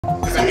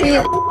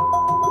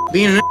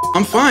Being an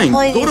I'm fine.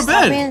 Pauly, go to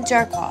stop bed. being a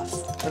jerk off.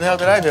 What the hell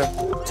did I do?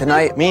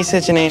 Tonight, me,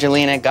 Sitch, and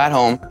Angelina got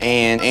home,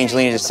 and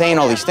Angelina just saying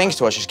all these things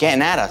to us, just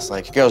getting at us.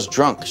 Like, the girl's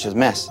drunk. She's a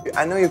mess.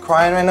 I know you're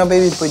crying right now,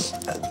 baby,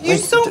 but... You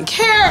just don't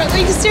care.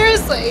 Like,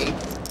 seriously.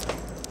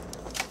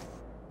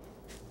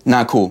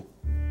 Not cool.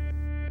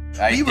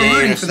 You were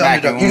rooting for the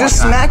underdog. You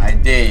just smacked? I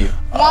dare you.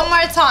 One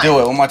more time. Do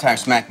it. One more time.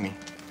 Smack me.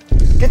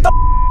 Get the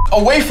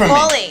away from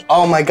me.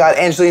 Oh my God,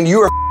 Angelina, you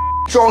are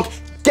drunk.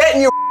 Get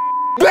in your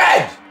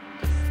bed!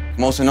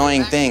 Most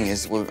annoying thing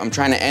is I'm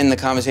trying to end the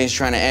conversation,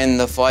 trying to end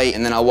the fight,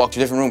 and then I'll walk to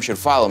a different room. She would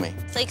follow me.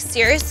 Like,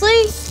 seriously?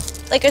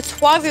 Like a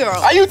 12-year-old.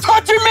 Are you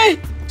touching me?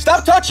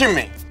 Stop touching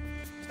me.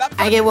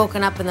 I get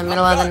woken up in the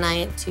middle of the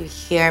night to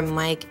hear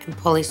Mike and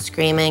Pauly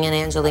screaming and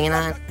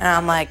Angelina, and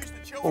I'm like,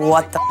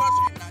 what the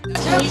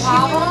Is there a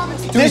problem?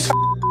 This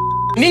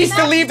needs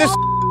to leave this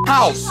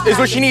house, is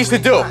what she needs to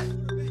do.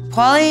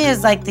 Pauly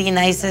is like the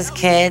nicest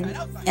kid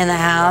in the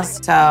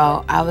house,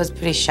 so I was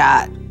pretty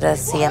shocked to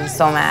see him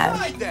so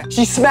mad.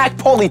 She smacked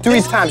Pauly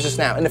 3 times just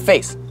now in the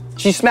face.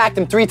 She smacked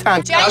him 3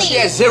 times. Jenny, now she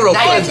has 0 I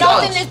have points.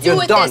 nothing to do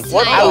with this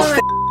What? tonight. I will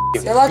you.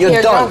 You're lucky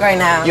you're drunk right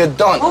now. You're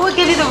done. Who would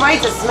give you the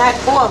right to smack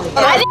Pauly?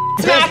 I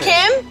didn't smack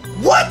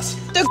him. What?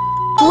 The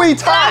 3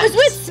 that I times. was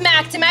with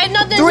smacked him. I had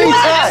nothing to do 3 with it.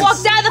 I times.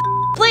 walked out of the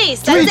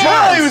place. 3 That's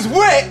times. it. He was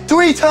wet.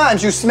 3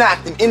 times you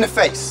smacked him in the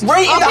face.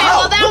 Right in the Okay, house.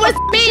 well, that was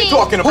me.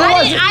 Talking about?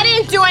 I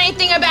didn't do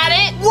anything about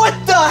it. What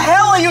the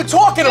hell are you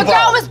talking The about?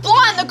 girl was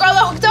blonde. The girl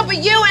that hooked up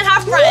with you and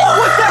her friend.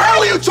 What the hell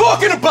are you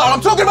talking about?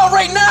 I'm talking about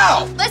right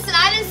now. Listen,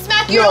 I didn't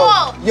smack you Yo, at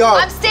all. yo.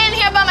 I'm standing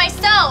here by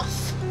myself.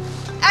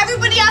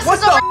 Everybody else What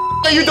is the over.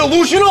 Are you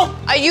delusional?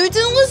 Are you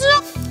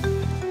delusional?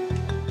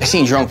 I've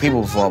seen drunk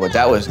people before, but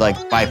that was like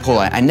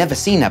bipolar. I never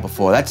seen that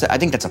before. I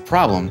think that's a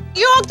problem.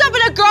 You hooked up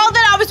with a girl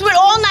that I was with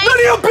all night. None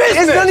of your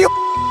business. It's none of your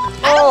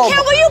I don't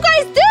care what you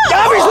guys do.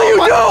 Obviously you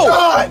do.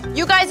 God.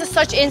 You guys are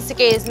such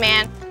instigators,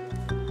 man.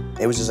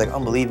 It was just like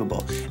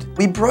unbelievable.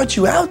 We brought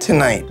you out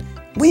tonight.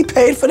 We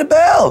paid for the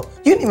bill.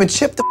 You didn't even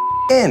chip the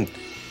in.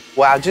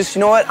 Wow, just, you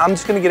know what? I'm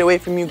just gonna get away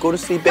from you, go to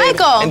sleep, baby,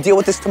 Michael. and deal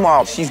with this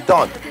tomorrow. She's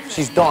done.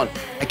 She's done.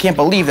 I can't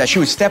believe that she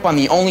would step on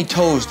the only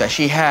toes that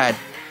she had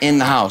in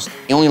the house.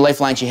 The only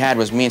lifeline she had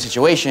was me and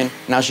Situation.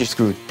 Now she's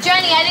screwed.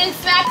 Jenny, I didn't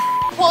smack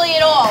Pauly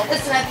at all.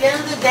 Listen, at the end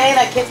of the day,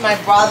 that kid's my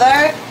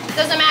brother.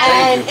 Doesn't matter.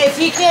 And if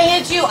he can't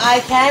hit you,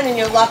 I can, and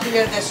you're lucky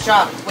you're this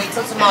drunk. Wait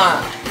till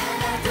tomorrow.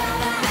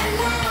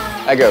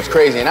 That girl's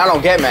crazy, and I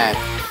don't get mad.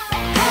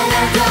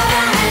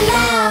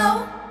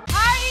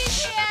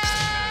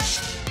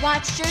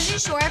 Watch Jersey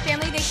Shore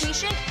Family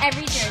Vacation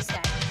every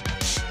Thursday.